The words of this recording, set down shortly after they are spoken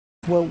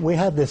Well, we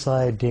had this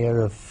idea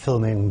of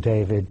filming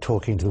David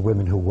talking to the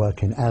women who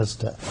work in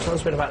Asda. Tell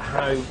us a bit about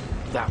how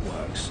that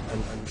works.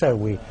 So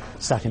we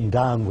sat him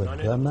down with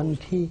them, and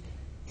he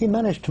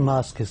managed to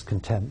mask his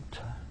contempt.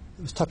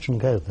 It was touch and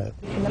go, though.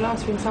 And the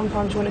last thing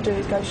sometimes you want to do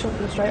is go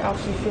shopping straight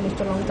after you've finished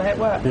a long day at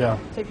work. Yeah.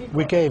 So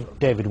we gave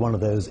David one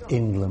of those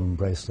England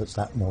bracelets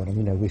that morning.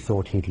 You know, we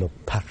thought he'd look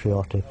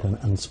patriotic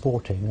and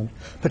sporting, and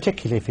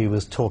particularly if he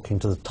was talking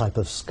to the type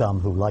of scum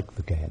who liked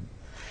the game.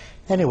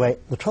 Anyway,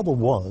 the trouble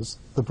was,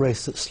 the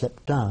bracelet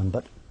slipped down,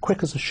 but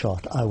quick as a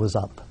shot, I was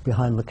up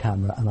behind the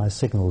camera and I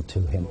signalled to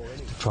him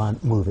to try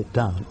and move it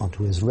down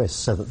onto his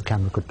wrist so that the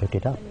camera could pick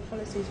it up.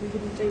 Policies, we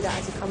wouldn't do that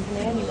as a company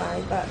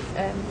anyway, but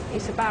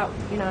it's about,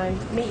 you know,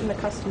 meeting the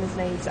customers'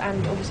 needs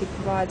and obviously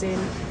providing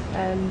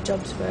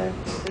jobs for...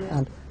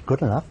 And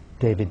good enough,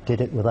 David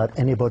did it without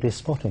anybody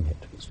spotting it.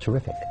 It's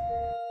terrific.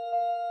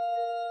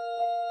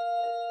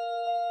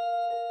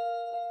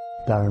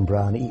 Darren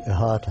Brown, eat your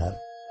heart out.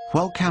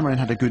 While Cameron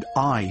had a good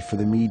eye for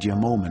the media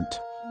moment,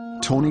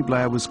 Tony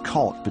Blair was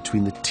caught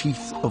between the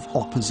teeth of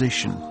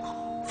opposition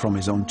from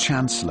his own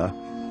Chancellor,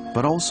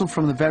 but also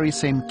from the very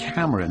same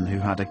Cameron who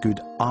had a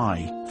good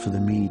eye for the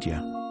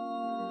media.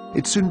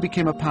 It soon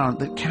became apparent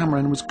that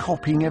Cameron was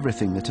copying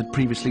everything that had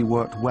previously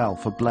worked well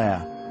for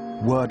Blair,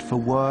 word for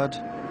word.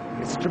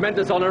 It's a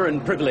tremendous honour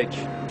and privilege.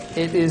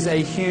 It is a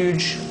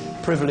huge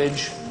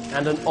privilege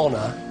and an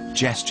honour.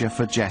 Gesture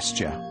for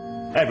gesture.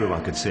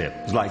 Everyone could see it.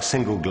 It was like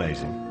single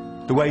glazing.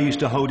 The way he used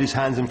to hold his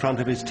hands in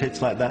front of his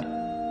tits like that.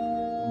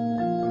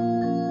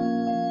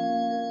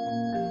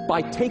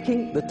 By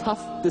taking the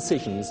tough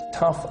decisions.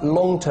 Tough,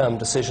 long-term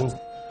decisions.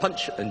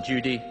 Punch and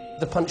Judy.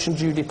 The Punch and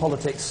Judy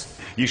politics.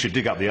 You should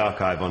dig up the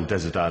archive on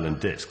Desert Island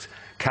Discs.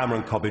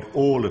 Cameron copied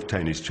all of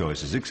Tony's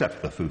choices, except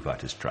for the Foo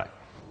Fighters track.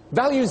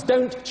 Values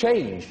don't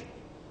change,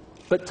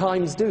 but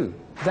times do.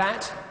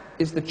 That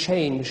is the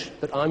change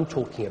that I'm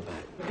talking about.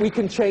 We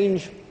can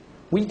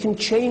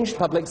change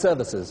public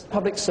services.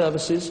 Public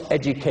services.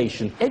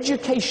 Education.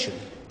 Education.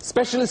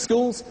 Specialist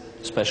schools.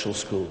 Special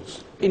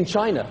schools. In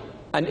China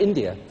and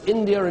India.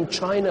 India and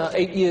China,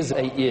 8 years,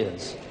 8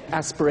 years.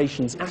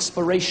 Aspirations.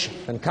 Aspiration.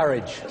 And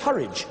courage.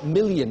 Courage.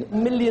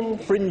 Million.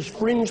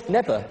 Fringe.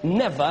 Never.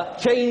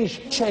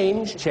 Change.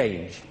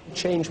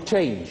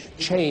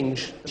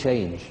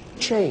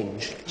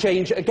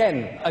 Change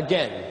again.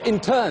 In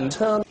turn.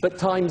 But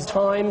time.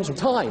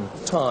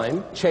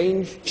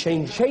 Change.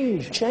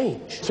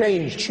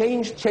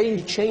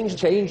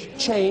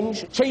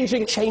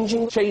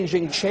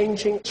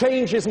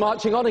 Change is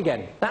marching on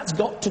again. That's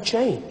got to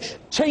change.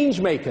 Change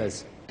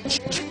makers.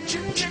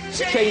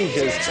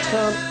 Changes.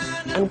 Turn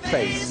and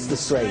face the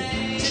strain.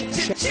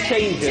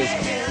 Changes.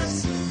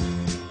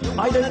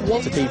 I don't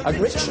want to be a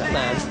rich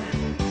man.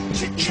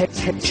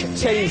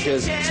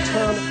 Changes.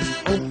 Turn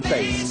and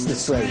face the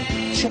strain.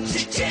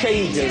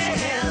 Changes.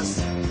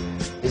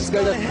 It's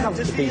going to have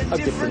to be a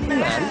different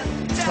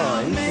man.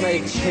 Time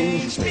may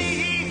change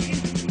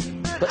me.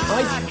 But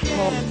I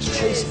can't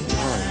chase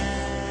time.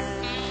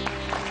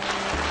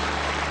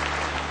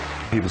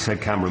 People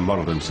said Cameron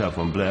modelled himself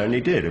on Blair, and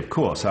he did, of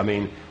course. I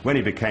mean, when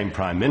he became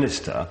Prime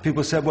Minister,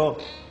 people said, well,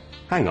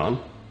 hang on,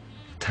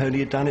 Tony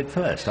had done it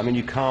first. I mean,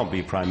 you can't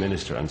be Prime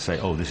Minister and say,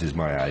 oh, this is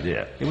my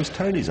idea. It was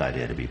Tony's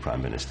idea to be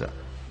Prime Minister.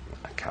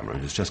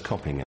 Cameron was just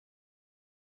copying it.